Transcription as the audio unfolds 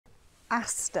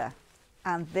Aster,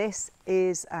 and this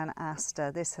is an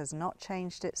aster. This has not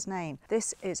changed its name.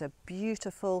 This is a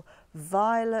beautiful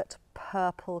violet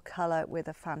purple colour with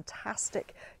a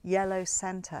fantastic yellow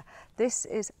centre. This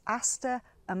is Aster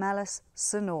amellus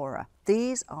Sonora.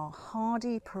 These are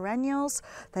hardy perennials.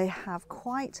 They have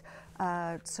quite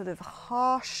sort of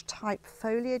harsh type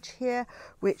foliage here,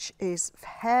 which is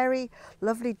hairy,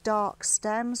 lovely dark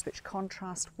stems which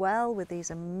contrast well with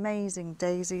these amazing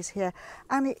daisies here,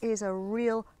 and it is a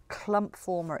real clump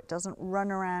former. It doesn't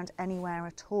run around anywhere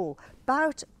at all.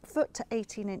 About a foot to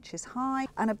 18 inches high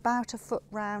and about a foot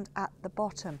round at the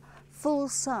bottom. Full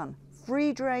sun,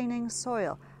 free draining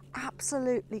soil,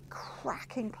 absolutely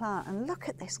cracking plant, and look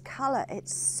at this colour,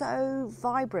 it's so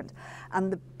vibrant,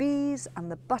 and the bees and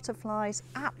the butterflies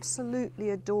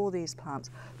absolutely adore these plants.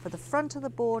 For the front of the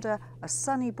border, a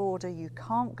sunny border, you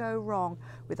can't go wrong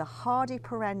with a hardy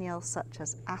perennial such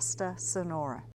as Aster sonora.